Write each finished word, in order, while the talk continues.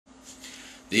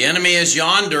The Enemy Is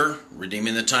Yonder,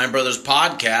 Redeeming the Time Brothers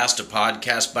podcast, a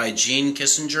podcast by Gene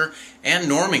Kissinger and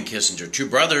Norman Kissinger, two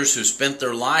brothers who spent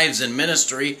their lives in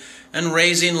ministry and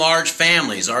raising large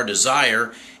families. Our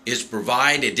desire is to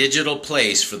provide a digital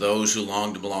place for those who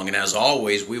long to belong. And as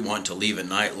always, we want to leave a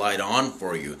night light on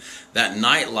for you. That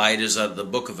night light is out of the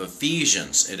book of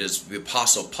Ephesians. It is the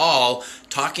Apostle Paul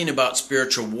talking about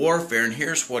spiritual warfare, and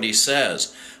here's what he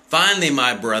says. Finally,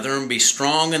 my brethren, be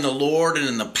strong in the Lord and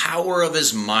in the power of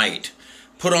his might.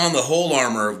 Put on the whole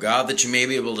armor of God, that you may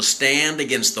be able to stand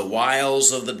against the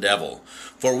wiles of the devil.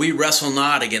 For we wrestle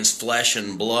not against flesh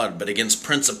and blood, but against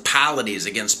principalities,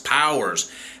 against powers,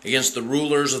 against the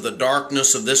rulers of the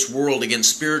darkness of this world,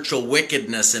 against spiritual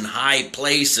wickedness in high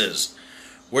places.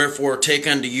 Wherefore take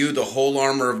unto you the whole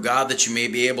armor of God, that you may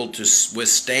be able to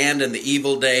withstand in the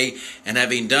evil day, and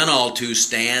having done all to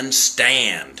stand,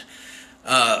 stand.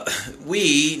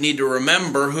 We need to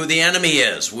remember who the enemy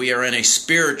is. We are in a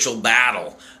spiritual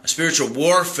battle, a spiritual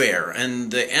warfare,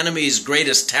 and the enemy's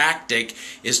greatest tactic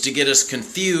is to get us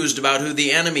confused about who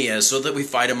the enemy is so that we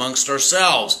fight amongst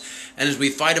ourselves. And as we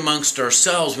fight amongst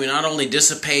ourselves, we not only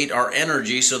dissipate our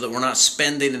energy so that we're not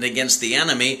spending it against the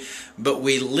enemy, but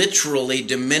we literally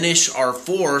diminish our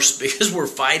force because we're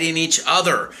fighting each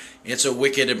other. It's a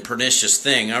wicked and pernicious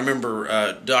thing. I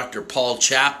remember Dr. Paul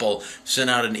Chappell sent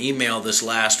out an email this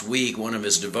last week, one of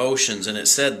his devotions, and it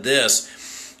said this.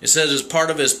 It says, as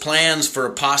part of his plans for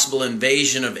a possible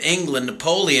invasion of England,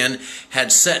 Napoleon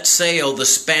had set sail the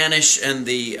Spanish and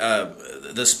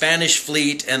the Spanish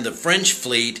fleet and the French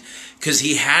fleet because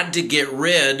he had to get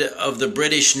rid of the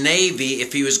British Navy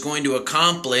if he was going to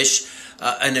accomplish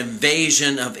an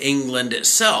invasion of England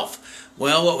itself.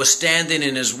 Well, what was standing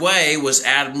in his way was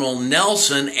Admiral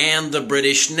Nelson and the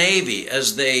British Navy.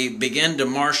 As they began to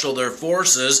marshal their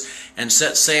forces and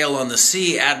set sail on the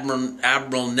sea,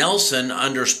 Admiral Nelson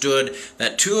understood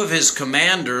that two of his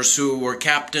commanders, who were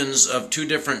captains of two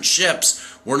different ships,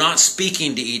 were not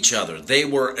speaking to each other. They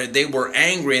were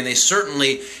angry, and they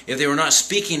certainly, if they were not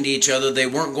speaking to each other, they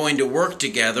weren't going to work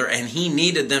together, and he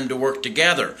needed them to work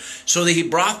together. So that he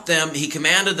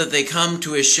commanded that they come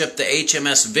to his ship, the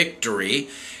HMS Victory,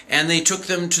 and they took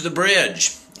them to the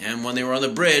bridge. And when they were on the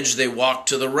bridge, they walked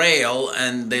to the rail,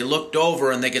 and they looked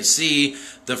over, and they could see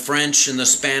the French and the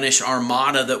Spanish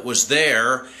armada that was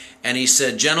there. And he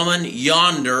said, gentlemen,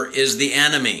 yonder is the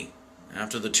enemy.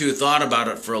 After the two thought about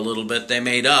it for a little bit, they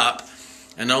made up.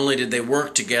 And not only did they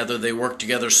work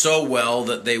together so well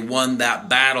that they won that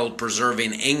battle,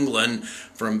 preserving England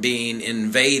from being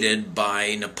invaded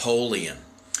by Napoleon.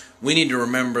 We need to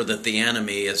remember that the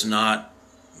enemy is not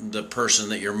the person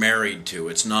that you're married to.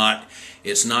 It's not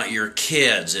your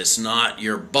kids. It's not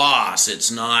your boss.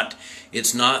 It's not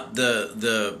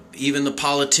even the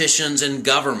politicians in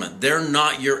government. They're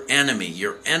not your enemy.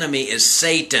 Your enemy is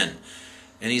Satan.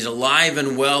 And he's alive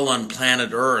and well on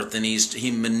planet Earth, and he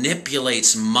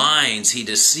manipulates minds, he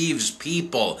deceives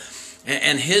people.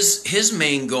 And his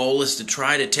main goal is to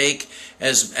try to take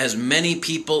as many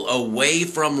people away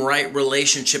from right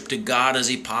relationship to God as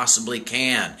he possibly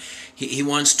can. He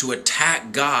wants to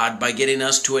attack God by getting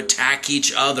us to attack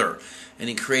each other. And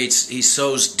he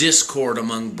sows discord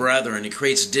among brethren. He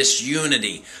creates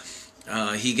disunity.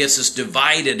 He gets us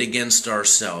divided against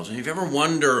ourselves. And if you ever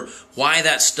wonder why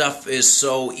that stuff is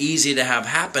so easy to have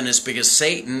happen, it's because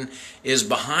Satan is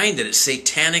behind it. It's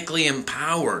satanically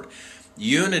empowered.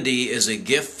 Unity is a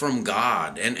gift from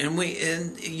God. And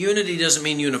unity doesn't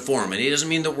mean uniformity. It doesn't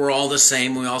mean that we're all the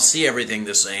same. We all see everything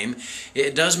the same.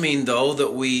 It does mean, though,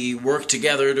 that we work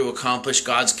together to accomplish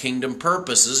God's kingdom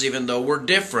purposes, even though we're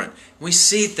different. We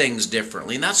see things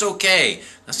differently, and that's okay.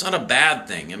 That's not a bad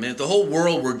thing. I mean, if the whole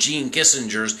world were Gene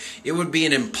Kissinger's, it would be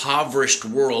an impoverished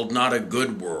world, not a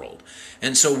good world.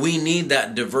 And so we need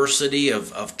that diversity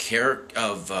of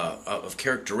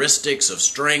characteristics, of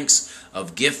strengths,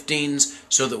 of giftings,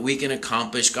 so that we can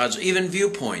accomplish God's even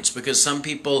viewpoints. Because some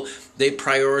people, they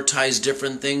prioritize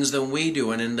different things than we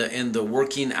do, and in the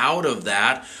working out of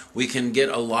that, we can get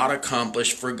a lot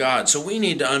accomplished for God. So we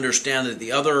need to understand that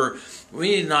we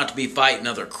need not to be fighting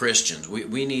other Christians.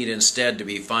 We need instead to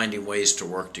be finding ways to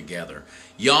work together.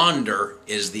 Yonder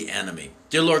is the enemy.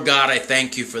 Dear Lord God, I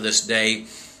thank you for this day.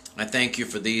 I thank you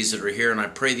for these that are here, and I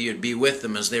pray that you'd be with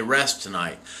them as they rest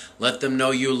tonight. Let them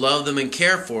know you love them and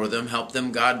care for them. Help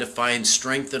them, God, to find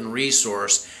strength and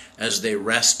resource as they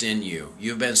rest in you.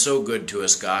 You've been so good to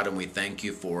us, God, and we thank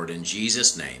you for it. In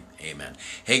Jesus' name, amen.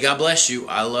 Hey, God bless you.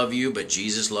 I love you, but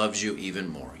Jesus loves you even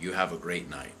more. You have a great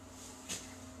night.